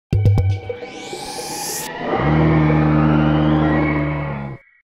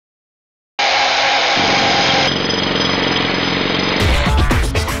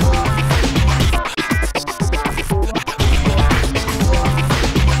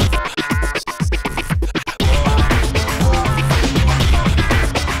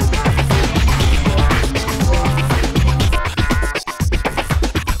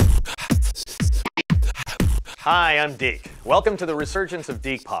Hi, I'm Deke. Welcome to the resurgence of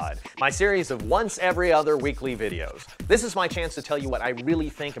DekePod, my series of once every other weekly videos. This is my chance to tell you what I really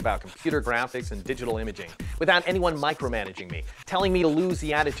think about computer graphics and digital imaging without anyone micromanaging me, telling me to lose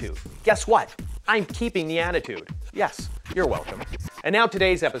the attitude. Guess what? I'm keeping the attitude. Yes, you're welcome. And now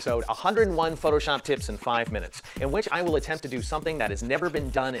today's episode, 101 Photoshop tips in 5 minutes, in which I will attempt to do something that has never been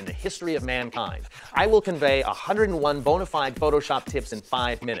done in the history of mankind. I will convey 101 bona fide Photoshop tips in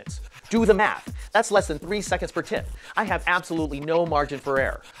 5 minutes. Do the math. That's less than 3 seconds per tip. I have absolutely no margin for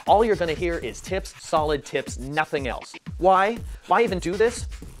error. All you're going to hear is tips, solid tips, nothing else. Why? Why even do this?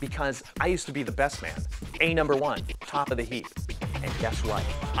 Because I used to be the best man. #1, top of the heap. And guess what?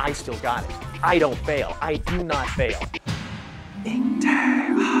 I still got it. I don't fail. I do not fail.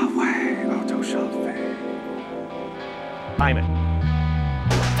 I'm it.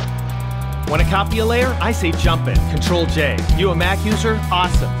 When I copy a layer, I say jump it, Control J. You a Mac user?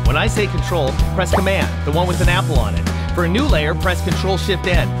 Awesome. When I say Control, press Command, the one with an apple on it. For a new layer, press Control Shift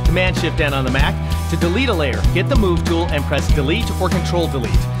N, Command Shift N on the Mac. To delete a layer, get the Move tool and press Delete or Control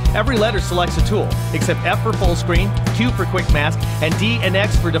Delete. Every letter selects a tool, except F for full screen, Q for quick mask, and D and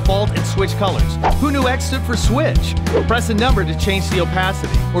X for default and switch colors. Who knew X stood for switch? Press a number to change the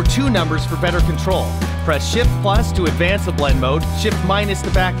opacity, or 2 numbers for better control. Press Shift plus to advance the blend mode, Shift minus to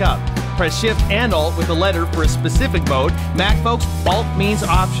back up. Press Shift and Alt with a letter for a specific mode. Mac folks, Alt means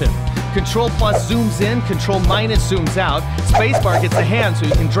option. Control plus zooms in, Control minus zooms out. Spacebar gets a hand so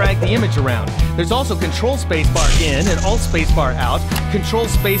you can drag the image around. There's also Control spacebar in and Alt spacebar out. Control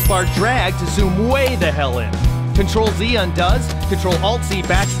spacebar drag to zoom way the hell in. Control Z undoes, Control Alt Z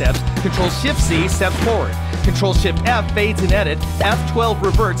backsteps, Control Shift Z steps forward. Control Shift F fades and edit, F12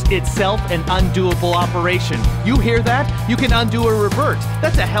 reverts itself an undoable operation. You hear that? You can undo or revert.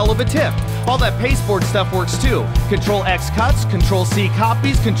 That's a hell of a tip. All that pasteboard stuff works too. Control X cuts, Control C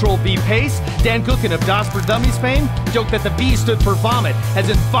copies, Control V pastes. Dan Cookin of DOS for Dummies fame joked that the V stood for vomit, as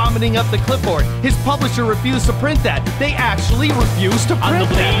in vomiting up the clipboard. His publisher refused to print that. They actually refused to print that. On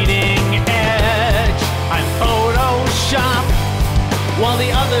the bleeding edge, I'm Photoshop, while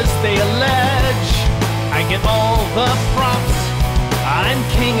the others they allege I get all the props. I'm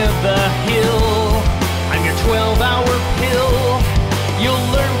king of the hill. I'm your 12-hour pill. You'll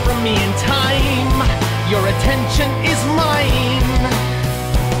learn from me in time. Your attention is mine.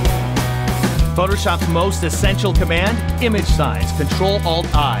 Photoshop's most essential command, image size,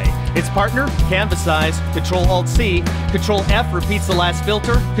 Control-Alt-I. Its partner, canvas size, Control-Alt-C. Control-F repeats the last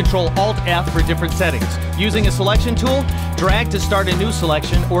filter, Control-Alt-F for different settings. Using a selection tool, drag to start a new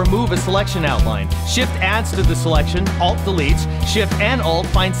selection or move a selection outline. Shift adds to the selection, Alt deletes, Shift and Alt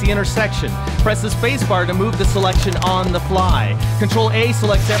finds the intersection. Press the spacebar to move the selection on the fly. Control-A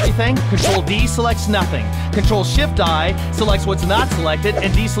selects everything, Control-D selects nothing. Control-Shift-I selects what's not selected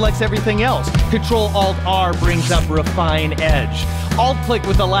and deselects everything else. Control-Alt-R brings up refine edge. Alt-click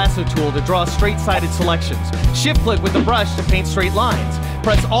with the lasso tool to draw straight-sided selections. Shift-click with the brush to paint straight lines.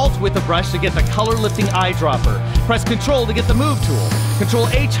 Press Alt with the brush to get the color-lifting eyedropper. Press Control to get the Move tool.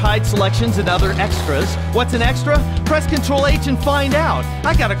 Control-H hides selections and other extras. What's an extra? Press Control-H and find out.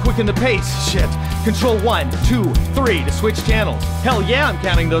 I gotta quicken the pace. Shit. Control-1, 2, 3 to switch channels. Hell yeah, I'm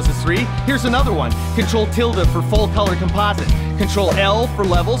counting those as 3. Here's another one. Control-tilde for full color composite. Control-L for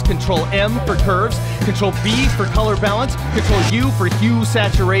levels, Control-M for curves, Control-B for color balance, Control-U for hue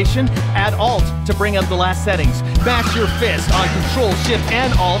saturation. Add Alt to bring up the last settings. Mash your fist on Control, Shift,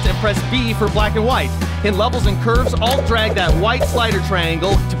 and Alt and press B for black and white. In levels and curves, Alt drag that white slider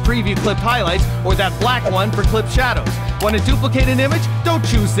triangle to preview clip highlights or that black one for clip shadows. Want to duplicate an image? Don't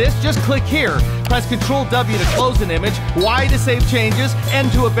choose this, just click here. Press Control-W to close an image, Y to save changes, N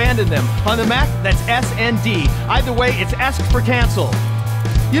to abandon them. On the Mac, that's S and D. Either way, it's S for cancel.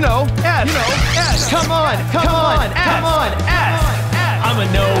 You know, S. Come on, S. I'm a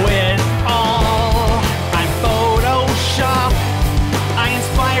know-it-all. I'm Photoshop. I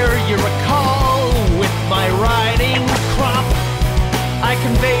inspire your recall with my writing crop. I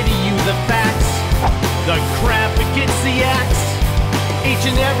convey to you the facts. The crap gets the axe. Each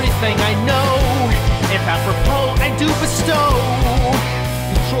and everything I know, if apropos, I do bestow.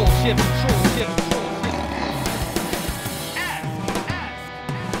 Control-Shift, Control-Shift, Control-Shift.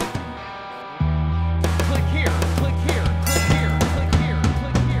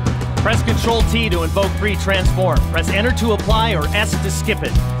 Press Control-T to invoke free transform. Press Enter to apply or S to skip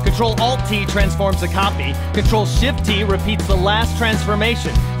it. Control-Alt-T transforms a copy. Control-Shift-T repeats the last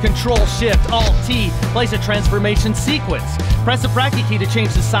transformation. Control-Shift-Alt-T plays a transformation sequence. Press the bracket key to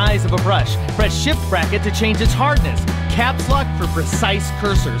change the size of a brush. Press Shift bracket to change its hardness. caps lock for precise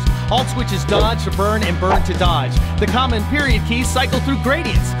cursors. Alt switches dodge to burn and burn to dodge. The comma and period keys cycle through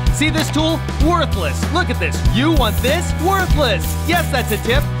gradients. See this tool? Worthless. Look at this. You want this? Worthless. Yes, that's a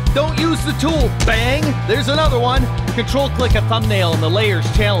tip. Don't use the tool. Bang! There's another one. Control-click a thumbnail in the layers,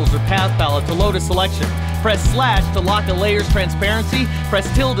 channels, or path palette to load a selection. Press slash to lock a layer's transparency.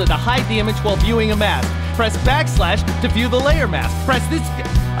 Press tilde to hide the image while viewing a mask. Press backslash to view the layer mask. Press this...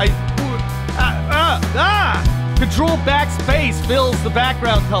 Control backspace fills the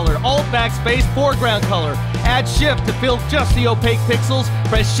background color. Alt backspace, foreground color. Add shift to fill just the opaque pixels.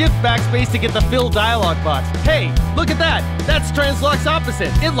 Press shift backspace to get the fill dialog box. Hey, look at that. That's translock's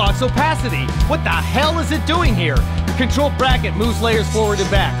opposite. It locks opacity. What the hell is it doing here? Control bracket moves layers forward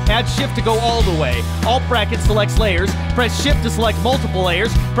and back. Add shift to go all the way. Alt bracket selects layers. Press shift to select multiple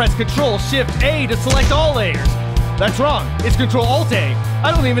layers. Press control shift A to select all layers. That's wrong. It's Control-Alt-A.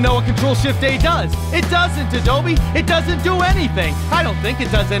 I don't even know what Control-Shift-A does. It doesn't, Adobe. It doesn't do anything. I don't think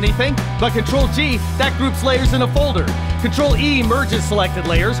it does anything. But Control-G, that groups layers in a folder. Control-E merges selected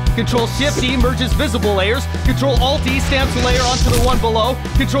layers. Control-Shift-E merges visible layers. Control-Alt-E stamps a layer onto the one below.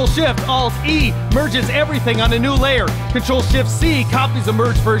 Control-Shift-Alt-E merges everything on a new layer. Control-Shift-C copies a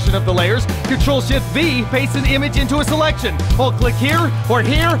merged version of the layers. Control-Shift-V pastes an image into a selection. Hold click here, or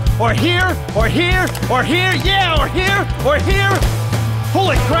here, or here, or here, or here, yeah, or here, or here.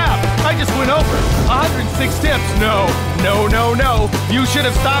 Holy crap, I just went over 106 tips. No. You should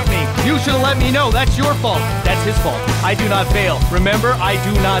have stopped me. You should have let me know. That's your fault. That's his fault. I do not fail. Remember, I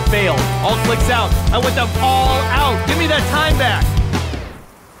do not fail. All clicks out. I want them all out. Give me that time back.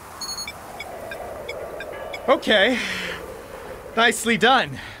 Okay. Nicely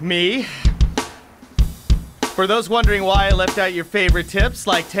done, me. For those wondering why I left out your favorite tips,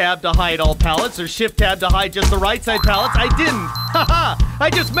 like tab to hide all palettes or shift tab to hide just the right side palettes, I didn't. Haha, I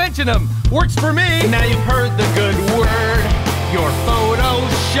just mentioned them. Works for me. Now you've heard the good word. You're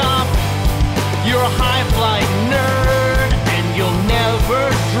Photoshop. You're a high-flying nerd, and you'll never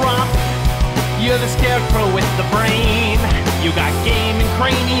drop. You're the scarecrow with the brain. You got game and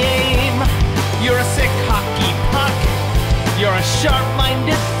cranny aim. You're a sick hockey puck. You're a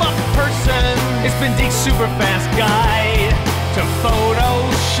sharp-minded fuck person. It's been Deke's super fast guide to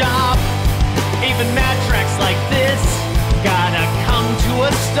Photoshop. Even mad tracks like this gotta come to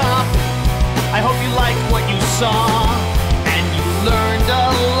a stop. I hope you liked what you saw and you learned a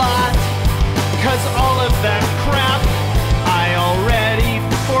lot. 'Cause all of that crap I already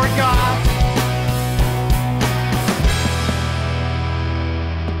forgot.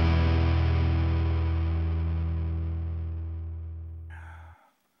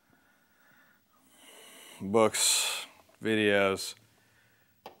 Books, videos,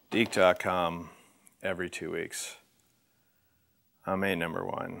 Deke.com every 2 weeks. I'm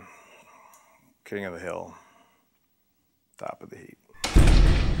 #1, king of the hill, top of the heap.